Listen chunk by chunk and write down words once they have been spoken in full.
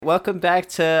Welcome back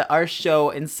to our show,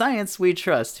 In Science We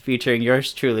Trust, featuring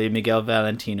yours truly, Miguel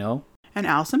Valentino. And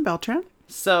Allison Beltran.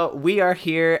 So we are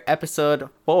here, episode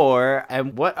 4,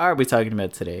 and what are we talking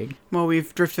about today? Well,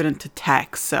 we've drifted into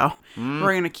tech, so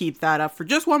we're going to keep that up for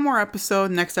just one more episode.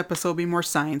 Next episode will be more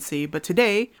sciencey, but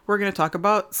today we're going to talk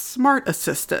about smart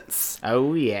assistants.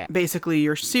 Oh, yeah. Basically,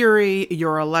 your Siri,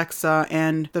 your Alexa,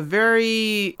 and the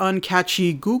very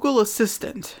uncatchy Google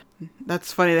Assistant.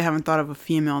 That's funny they haven't thought of a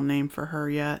female name for her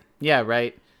yet. Yeah,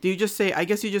 right. Do you just say, I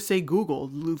guess you just say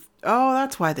Google. Oh,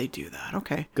 that's why they do that.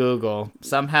 Okay. Google.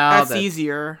 Somehow. That's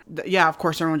easier. Yeah, of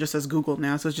course, everyone just says Google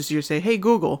now, so it's just easier to say, hey,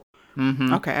 Google.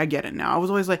 Mm-hmm. Okay, I get it now. I was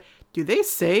always like, do they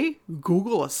say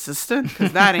Google Assistant?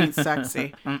 Because that ain't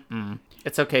sexy.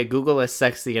 It's okay. Google is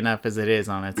sexy enough as it is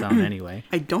on its own anyway.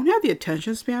 I don't have the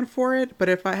attention span for it, but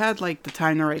if I had like the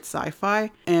time to write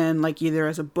sci-fi and like either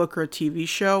as a book or a TV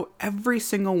show, every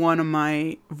single one of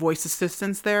my voice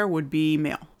assistants there would be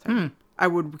male. I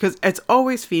would, because it's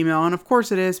always female, and of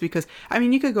course it is, because, I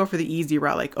mean, you could go for the easy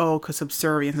route, like, because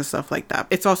subservience and stuff like that.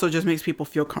 It's also just makes people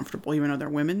feel comfortable, even though they're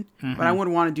women. But I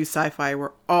wouldn't want to do sci-fi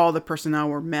where all the personnel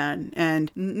were men,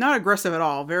 and not aggressive at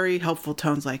all, very helpful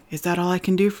tones, like, is that all I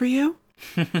can do for you?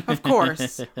 Of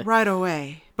course, right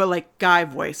away. But like guy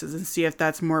voices, and see if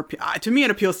that's more, to me,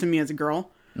 it appeals to me as a girl.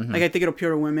 Like, I think it'll appeal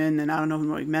to women, and I don't know if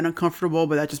like men uncomfortable,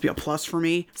 but that'd just be a plus for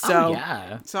me. So,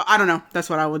 yeah. So I don't know. That's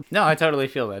what I would. No, I totally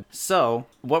feel that. So,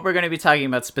 what we're going to be talking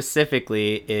about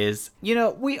specifically is,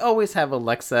 we always have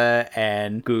Alexa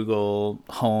and Google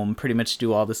Home pretty much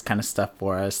do all this kind of stuff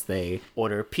for us. They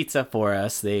order pizza for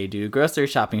us. They do grocery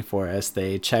shopping for us.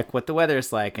 They check what the weather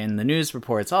is like and the news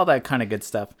reports, all that kind of good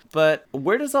stuff. But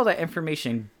where does all that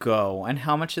information go, and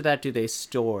how much of that do they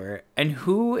store? And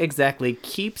who exactly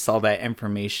keeps all that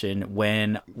information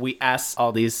when we ask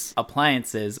all these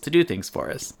appliances to do things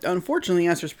for us? Unfortunately, the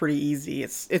answer is pretty easy.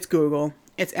 It's Google,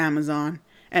 it's Amazon,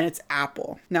 and it's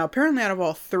Apple. Now, apparently out of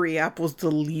all three, Apple's the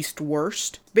least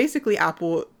worst. Basically,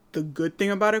 Apple, the good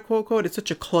thing about it, quote, quote, it's such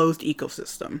a closed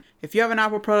ecosystem. If you have an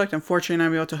Apple product, unfortunately,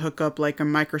 you're not able to hook up like a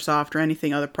Microsoft or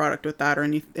anything other product with that, or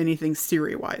anything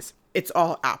Siri-wise. It's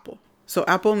all Apple. So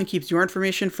Apple only keeps your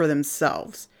information for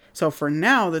themselves. So for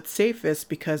now, that's safest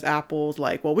because Apple's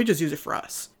like, well, we just use it for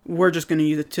us. We're just going to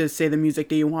use it to say the music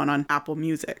that you want on Apple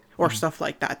Music or stuff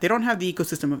like that. They don't have the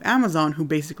ecosystem of Amazon, who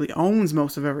basically owns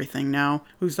most of everything now,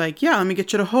 who's like, yeah, let me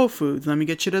get you to Whole Foods. Let me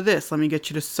get you to this. Let me get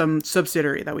you to some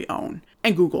subsidiary that we own.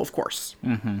 And Google, of course,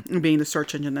 being the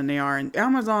search engine that they are. And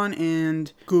Amazon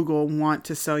and Google want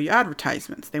to sell you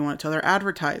advertisements. They want to tell their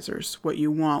advertisers what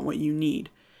you want, what you need.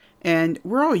 And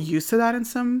we're all used to that in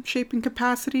some shape and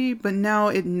capacity, but now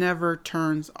it never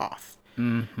turns off.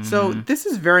 So this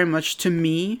is very much, to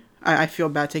me, I feel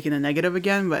bad taking the negative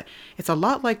again, but it's a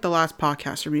lot like the last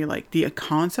podcast for me. Like, the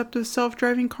concept of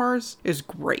self-driving cars is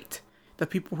great. The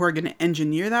people who are going to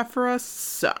engineer that for us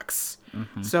sucks.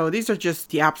 So these are just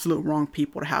the absolute wrong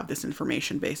people to have this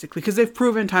information, basically, because they've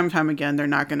proven time and time again they're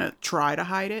not going to try to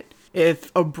hide it.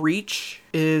 If a breach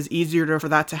is easier for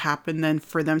that to happen than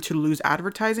for them to lose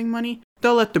advertising money,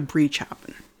 they'll let the breach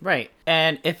happen. Right.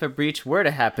 And if a breach were to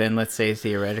happen, let's say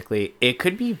theoretically, it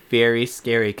could be very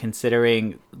scary,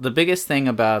 considering the biggest thing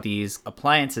about these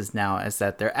appliances now is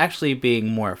that they're actually being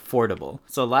more affordable.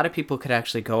 So a lot of people could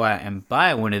actually go out and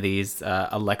buy one of these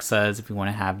Alexas if you want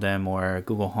to have them, or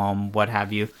Google Home, what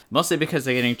have you, mostly because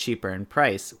they're getting cheaper in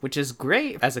price, which is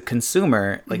great as a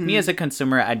consumer. Like me as a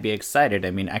consumer, I'd be excited.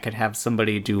 I mean, I could have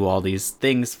somebody do all these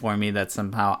things for me that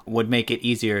somehow would make it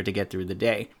easier to get through the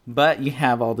day. But you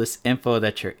have all this info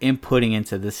that you're inputting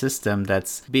into the system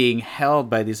that's being held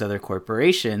by these other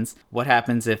corporations. What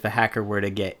happens if a hacker were to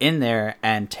get in there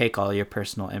and take all your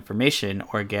personal information,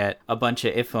 or get a bunch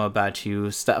of info about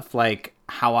you, stuff like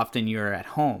how often you're at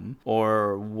home,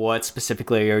 or what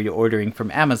specifically are you ordering from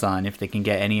Amazon, if they can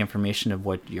get any information of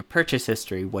what your purchase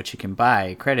history, what you can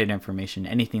buy, credit information,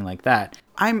 anything like that.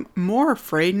 I'm more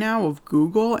afraid now of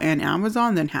Google and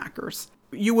Amazon than hackers.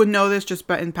 You would know this just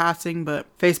in passing, but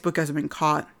Facebook has been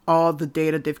caught. All the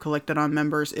data they've collected on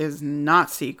members is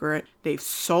not secret. They've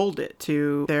sold it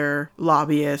to their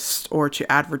lobbyists or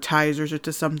to advertisers or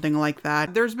to something like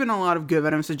that. There's been a lot of good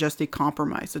evidence to suggest they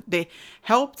compromised. They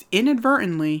helped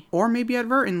inadvertently, or maybe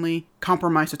advertently,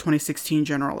 compromise the 2016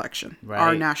 general election,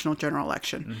 our national general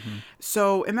election.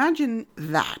 So imagine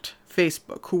that.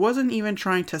 Facebook, who wasn't even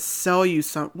trying to sell you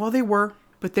well, they were.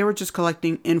 But they were just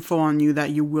collecting info on you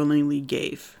that you willingly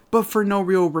gave, but for no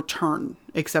real return,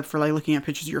 except for like looking at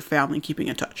pictures of your family and keeping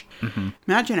in touch.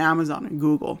 Imagine Amazon and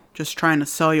Google just trying to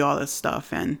sell you all this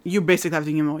stuff, and you basically have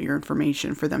to give them all your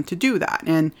information for them to do that.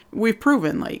 And we've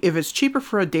proven, like, if it's cheaper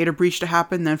for a data breach to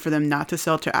happen than for them not to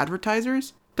sell to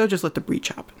advertisers, they'll just let the breach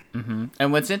happen.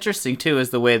 And what's interesting, too, is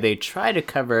the way they try to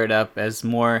cover it up as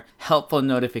more helpful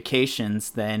notifications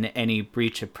than any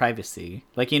breach of privacy.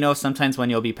 Like, sometimes when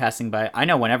you'll be passing by, I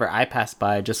know whenever I pass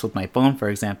by, just with my phone, for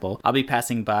example, I'll be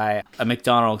passing by a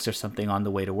McDonald's or something on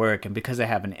the way to work. And because I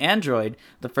have an Android,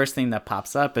 the first thing that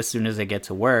pops up as soon as I get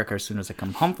to work or as soon as I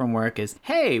come home from work is,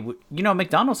 hey,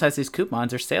 McDonald's has these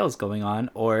coupons or sales going on.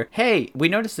 Or, hey, we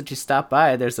noticed that you stopped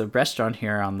by. There's a restaurant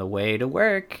here on the way to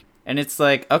work. And it's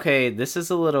like, okay, this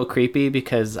is a little creepy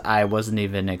because I wasn't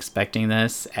even expecting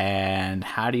this. And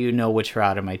how do you know which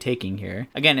route am I taking here?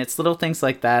 Again, it's little things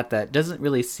like that doesn't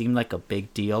really seem like a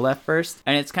big deal at first.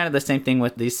 And it's kind of the same thing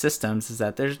with these systems, is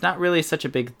that there's not really such a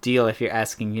big deal if you're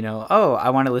asking, oh, I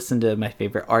want to listen to my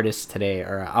favorite artist today,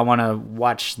 or I want to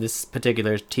watch this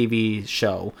particular TV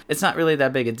show. It's not really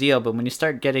that big a deal, but when you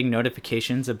start getting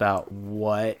notifications about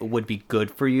what would be good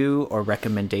for you or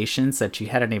recommendations that you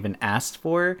hadn't even asked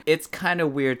for, it's kind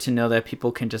of weird to know that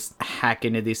people can just hack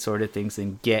into these sort of things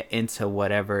and get into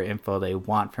whatever info they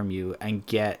want from you and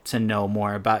get to know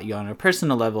more about you on a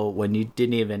personal level when you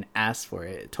didn't even ask for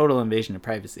it. Total invasion of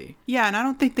privacy. Yeah, and I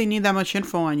don't think they need that much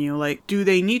info on you. Like, do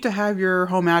they need to have your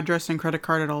home address and credit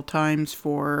card at all times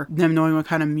for them knowing what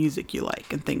kind of music you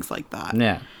like and things like that?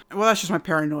 Yeah. Well, that's just my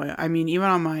paranoia. I mean, even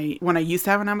on when I used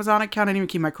to have an Amazon account, I didn't even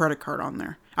keep my credit card on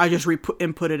there. I just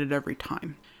inputted it every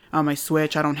time. On my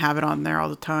Switch, I don't have it on there all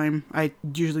the time. I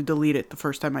usually delete it the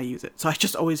first time I use it. So I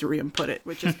just always re-input it,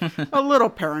 which is a little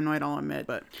paranoid, I'll admit.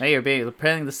 But hey, you're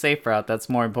playing the safe route. That's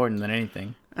more important than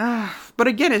anything. But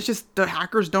again, it's just the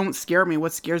hackers don't scare me.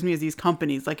 What scares me is these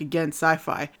companies, like, again,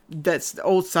 sci-fi. That's not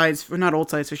old science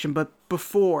fiction, but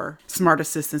before smart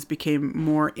assistants became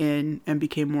more in and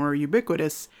became more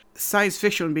ubiquitous, science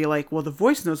fiction would be like, well, the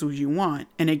voice knows what you want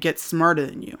and it gets smarter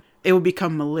than you. It would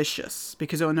become malicious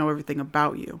because it would know everything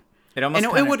about you.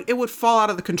 It would fall out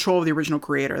of the control of the original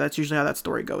creator. That's usually how that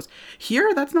story goes.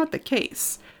 Here, that's not the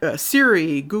case.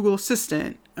 Siri, Google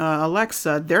Assistant,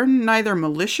 Alexa, they're neither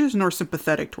malicious nor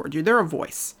sympathetic towards you. They're a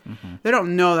voice. Mm-hmm. They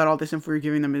don't know that all this info you're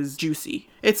giving them is juicy.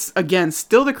 It's, again,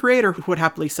 still the creator who would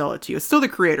happily sell it to you. It's still the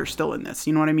creator still in this.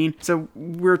 You know what I mean? So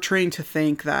we're trained to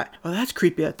think that, oh, that's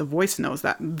creepy that the voice knows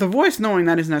that. The voice knowing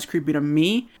that isn't as creepy to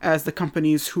me as the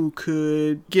companies who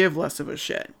could give less of a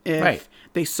shit if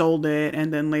they sold it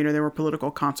and then later there were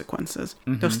political consequences.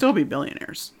 Mm-hmm. They'll still be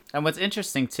billionaires. And what's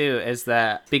interesting, too, is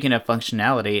that, speaking of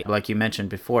functionality, like you mentioned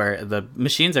before, the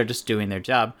machines are just doing their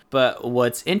job. But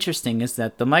what's interesting is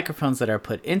that the microphones that are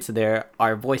put into there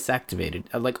are voice activated.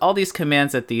 Like, all these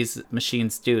commands that these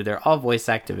machines do, they're all voice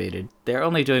activated. They're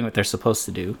only doing what they're supposed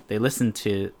to do. They listen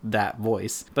to that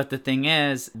voice. But the thing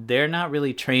is, they're not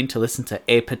really trained to listen to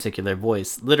a particular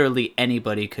voice. Literally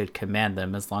anybody could command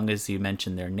them as long as you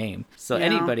mention their name. So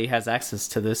anybody has access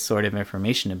to this sort of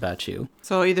information about you.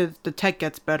 So either the tech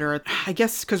gets better, I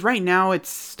guess, because right now it's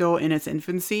still in its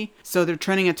infancy. So they're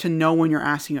training it to know when you're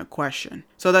asking a question.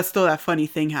 So that's still that funny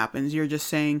thing happens. You're just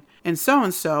saying, and so,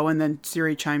 and then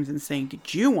Siri chimes in saying,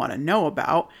 did you want to know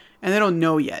about? And they don't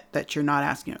know yet that you're not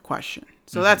asking a question.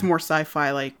 So that's more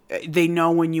sci-fi, like they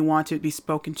know when you want to be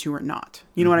spoken to or not.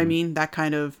 You know what I mean? That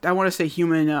kind of, I want to say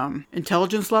human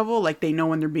intelligence level, like they know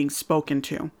when they're being spoken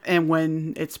to and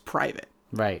when it's private.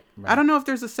 Right. I don't know if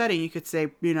there's a setting you could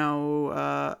say,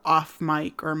 off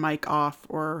mic or mic off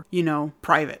or,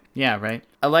 private. Yeah, right.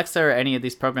 Alexa or any of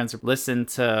these programs listen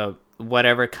to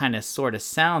whatever kind of sort of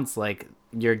sounds like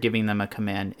you're giving them a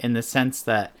command, in the sense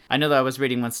that I know that I was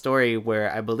reading one story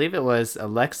where I believe it was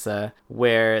Alexa,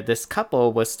 where this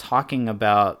couple was talking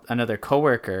about another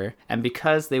coworker, and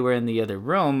because they were in the other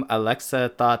room, Alexa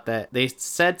thought that they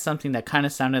said something that kind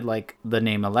of sounded like the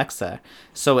name Alexa.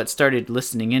 So it started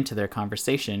listening into their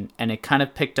conversation, and it kind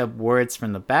of picked up words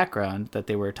from the background that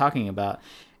they were talking about.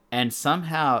 And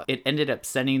somehow it ended up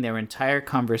sending their entire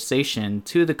conversation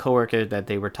to the coworker that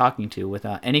they were talking to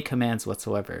without any commands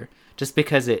whatsoever, just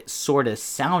because it sort of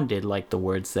sounded like the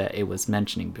words that it was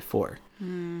mentioning before.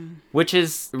 Which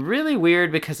is really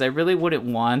weird, because I really wouldn't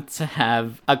want to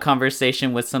have a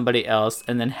conversation with somebody else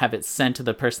and then have it sent to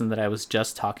the person that I was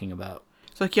just talking about.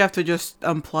 So like you have to just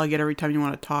unplug it every time you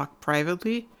want to talk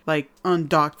privately, like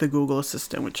undock the Google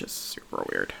Assistant, which is super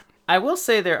weird. I will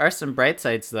say there are some bright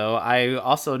sides, though. I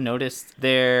also noticed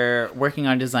they're working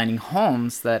on designing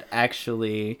homes that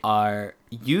actually are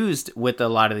used with a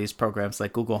lot of these programs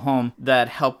like Google Home that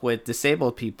help with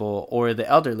disabled people or the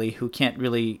elderly who can't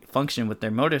really function with their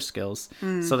motor skills.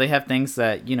 So they have things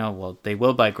that, well, they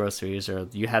will buy groceries, or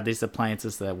you have these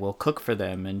appliances that will cook for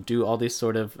them and do all these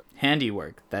sort of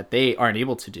handiwork that they aren't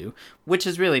able to do, which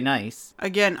is really nice.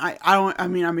 Again,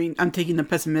 I'm taking the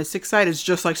pessimistic side. It's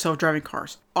just like self-driving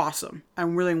cars. Awesome. I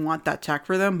really want that tech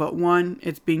for them, but one,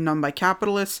 it's being done by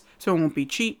capitalists, so it won't be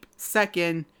cheap.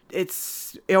 Second,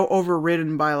 it's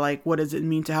overridden by like, what does it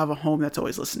mean to have a home that's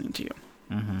always listening to you?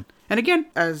 Mm-hmm. And again,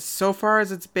 as so far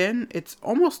as it's been, it's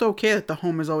almost okay that the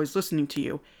home is always listening to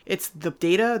you. It's the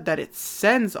data that it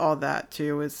sends all that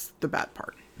to is the bad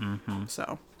part. Mm-hmm.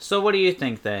 So what do you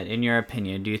think then, in your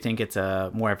opinion? Do you think it's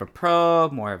more of a pro,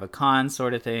 more of a con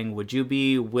sort of thing? Would you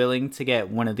be willing to get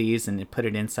one of these and put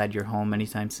it inside your home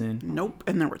anytime soon? Nope.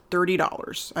 And they were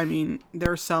 $30. I mean,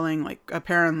 they're selling, like,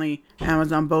 apparently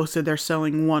Amazon boasted they're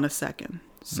selling one a second.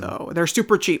 So they're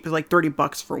super cheap. It's like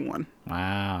 $30 for one.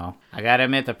 Wow. I gotta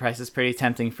admit, the price is pretty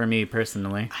tempting for me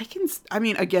personally.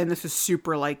 Again, this is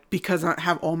super like, because I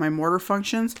have all my motor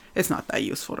functions, it's not that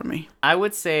useful to me. I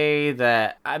would say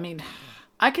that,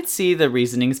 I could see the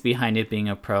reasonings behind it being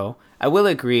a pro. I will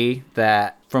agree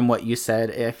that from what you said,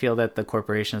 I feel that the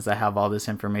corporations that have all this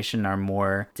information are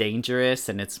more dangerous,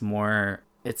 and it's more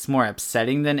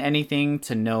upsetting than anything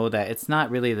to know that it's not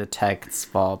really the tech's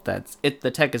fault.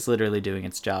 The tech is literally doing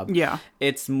its job. Yeah.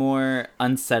 It's more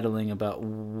unsettling about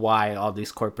why all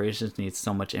these corporations need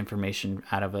so much information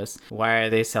out of us. Why are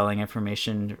they selling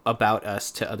information about us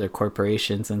to other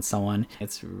corporations and so on?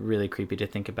 It's really creepy to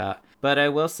think about. But I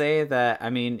will say that,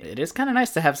 it is kind of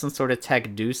nice to have some sort of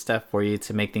tech do stuff for you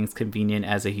to make things convenient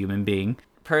as a human being.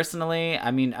 Personally,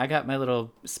 I got my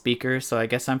little speaker, so I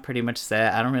guess I'm pretty much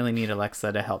set. I don't really need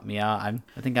Alexa to help me out.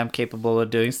 I think I'm capable of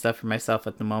doing stuff for myself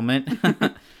at the moment.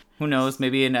 Who knows?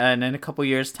 Maybe in a couple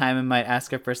years' time, I might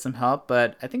ask her for some help.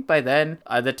 But I think by then,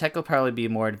 the tech will probably be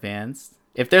more advanced.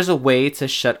 If there's a way to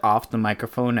shut off the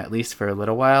microphone, at least for a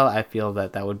little while, I feel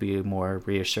that would be more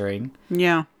reassuring.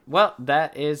 Yeah. Well,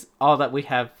 that is all that we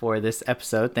have for this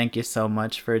episode. Thank you so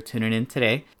much for tuning in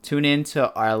today. Tune in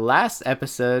to our last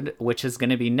episode, which is going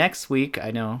to be next week.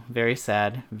 I know, very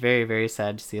sad. Very, very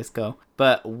sad to see us go.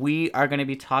 But we are going to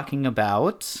be talking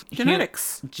about...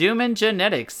 genetics. Human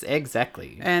genetics,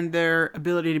 exactly. And their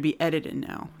ability to be edited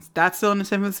now. That's still in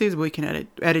its infancy, but we can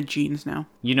edit genes now.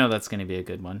 You know that's going to be a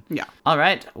good one. Yeah. All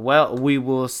right. Well, we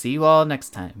will see you all next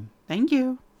time. Thank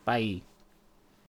you. Bye.